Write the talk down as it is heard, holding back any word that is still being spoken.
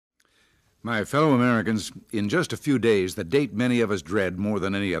My fellow Americans, in just a few days, the date many of us dread more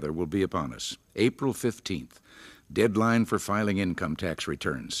than any other will be upon us. April 15th, deadline for filing income tax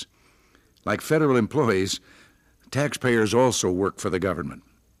returns. Like federal employees, taxpayers also work for the government.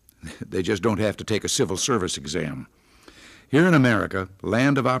 They just don't have to take a civil service exam. Here in America,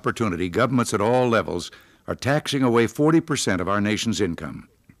 land of opportunity, governments at all levels are taxing away 40% of our nation's income.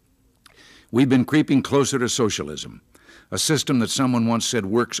 We've been creeping closer to socialism, a system that someone once said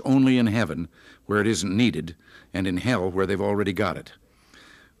works only in heaven, where it isn't needed, and in hell, where they've already got it.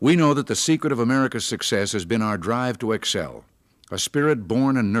 We know that the secret of America's success has been our drive to excel, a spirit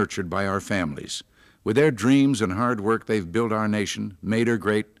born and nurtured by our families. With their dreams and hard work, they've built our nation, made her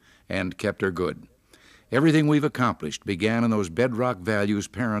great, and kept her good. Everything we've accomplished began in those bedrock values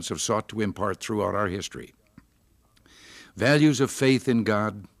parents have sought to impart throughout our history. Values of faith in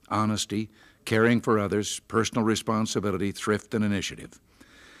God, honesty, caring for others, personal responsibility, thrift, and initiative.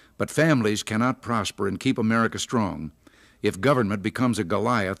 But families cannot prosper and keep America strong if government becomes a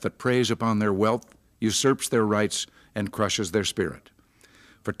Goliath that preys upon their wealth, usurps their rights, and crushes their spirit.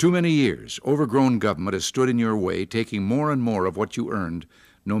 For too many years, overgrown government has stood in your way, taking more and more of what you earned,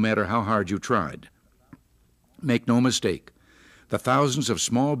 no matter how hard you tried. Make no mistake, the thousands of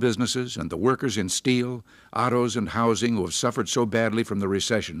small businesses and the workers in steel, autos, and housing who have suffered so badly from the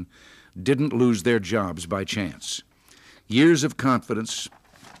recession didn't lose their jobs by chance. Years of confidence,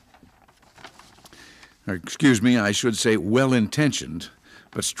 I should say well-intentioned,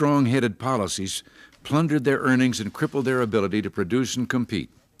 but strong-headed policies plundered their earnings and crippled their ability to produce and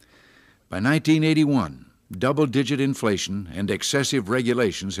compete. By 1981, double-digit inflation and excessive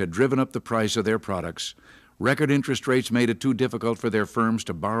regulations had driven up the price of their products. Record interest rates made it too difficult for their firms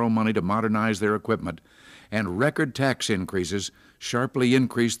to borrow money to modernize their equipment, and record tax increases sharply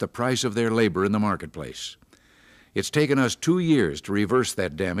increased the price of their labor in the marketplace. It's taken us 2 years to reverse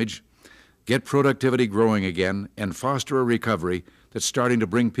that damage, get productivity growing again, and foster a recovery that's starting to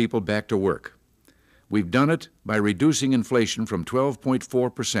bring people back to work. We've done it by reducing inflation from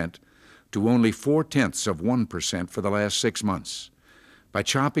 12.4% to only 0.4% for the last 6 months, by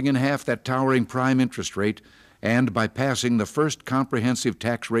chopping in half that towering prime interest rate, and by passing the first comprehensive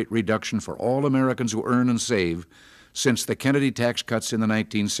tax rate reduction for all Americans who earn and save since the Kennedy tax cuts in the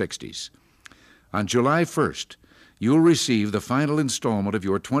 1960s. On July 1st, you'll receive the final installment of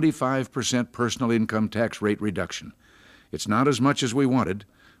your 25% personal income tax rate reduction. It's not as much as we wanted,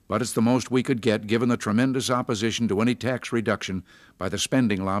 but it's the most we could get given the tremendous opposition to any tax reduction by the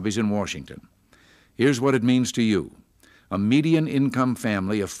spending lobbies in Washington. Here's what it means to you. A median income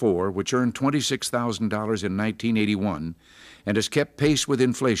family of 4, which earned $26,000 in 1981 and has kept pace with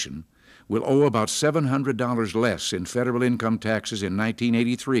inflation, will owe about $700 less in federal income taxes in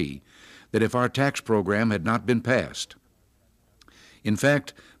 1983 than if our tax program had not been passed. In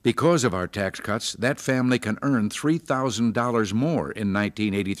fact, because of our tax cuts, that family can earn $3,000 more in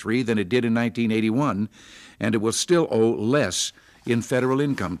 1983 than it did in 1981, and it will still owe less in federal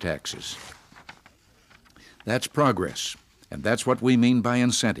income taxes. That's progress, and that's what we mean by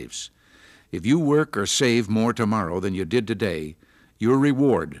incentives. If you work or save more tomorrow than you did today, your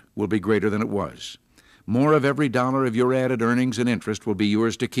reward will be greater than it was. More of every dollar of your added earnings and interest will be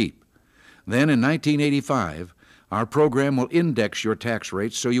yours to keep. Then in 1985, our program will index your tax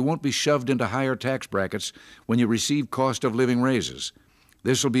rates so you won't be shoved into higher tax brackets when you receive cost of living raises.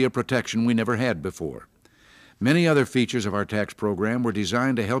 This will be a protection we never had before. Many other features of our tax program were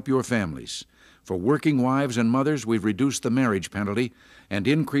designed to help your families. For working wives and mothers, we've reduced the marriage penalty and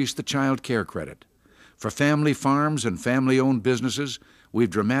increased the child care credit. For family farms and family-owned businesses, we've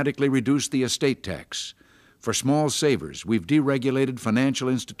dramatically reduced the estate tax. For small savers, we've deregulated financial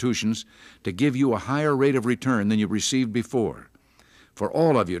institutions to give you a higher rate of return than you received before. For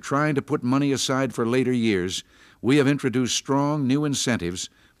all of you trying to put money aside for later years, we have introduced strong new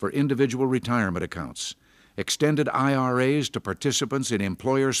incentives for individual retirement accounts, extended IRAs to participants in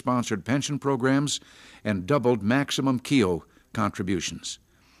employer-sponsored pension programs, and doubled maximum KEO contributions.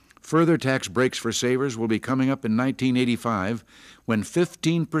 Further tax breaks for savers will be coming up in 1985 when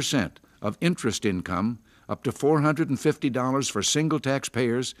 15% of interest income, up to $450 for single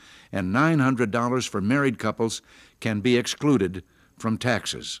taxpayers and $900 for married couples, can be excluded from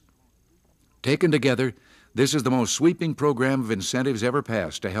taxes. Taken together, this is the most sweeping program of incentives ever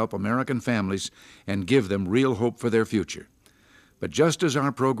passed to help American families and give them real hope for their future. But just as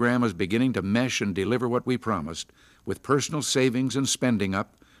our program is beginning to mesh and deliver what we promised, with personal savings and spending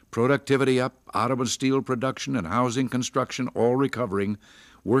up, productivity up, auto and steel production and housing construction all recovering,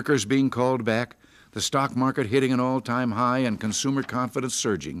 workers being called back, the stock market hitting an all-time high, and consumer confidence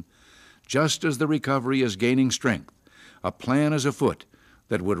surging, just as the recovery is gaining strength, a plan is afoot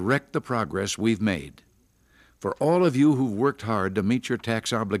that would wreck the progress we've made. For all of you who've worked hard to meet your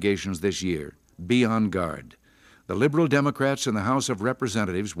tax obligations this year, be on guard. The liberal Democrats in the House of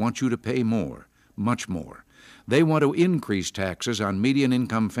Representatives want you to pay more, much more. They want to increase taxes on median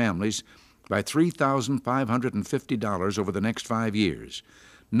income families by $3,550 over the next 5 years.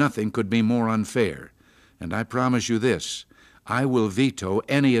 Nothing could be more unfair. And I promise you this, I will veto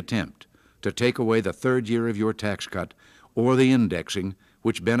any attempt to take away the third year of your tax cut or the indexing,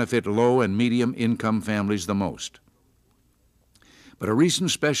 which benefit low and medium income families the most. But a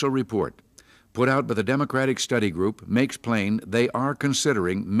recent special report put out by the Democratic Study Group makes plain they are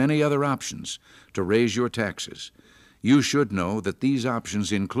considering many other options to raise your taxes. You should know that these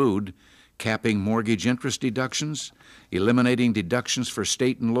options include capping mortgage interest deductions, eliminating deductions for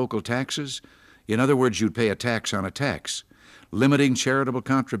state and local taxes. In other words, you'd pay a tax on a tax. Limiting charitable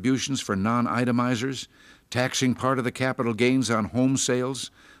contributions for non-itemizers, taxing part of the capital gains on home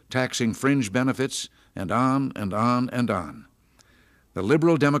sales, taxing fringe benefits, and on and on and on. The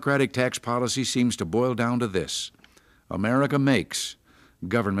liberal Democratic tax policy seems to boil down to this: America makes,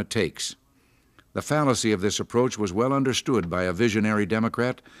 government takes. The fallacy of this approach was well understood by a visionary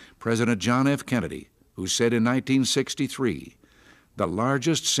Democrat, President John F. Kennedy, who said in 1963, "The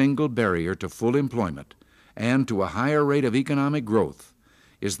largest single barrier to full employment and to a higher rate of economic growth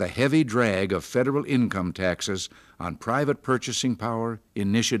is the heavy drag of federal income taxes on private purchasing power,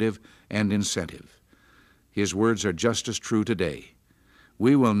 initiative, and incentive." His words are just as true today.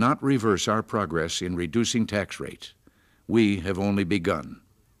 We will not reverse our progress in reducing tax rates. We have only begun.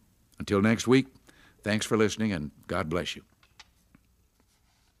 Until next week, thanks for listening, and God bless you.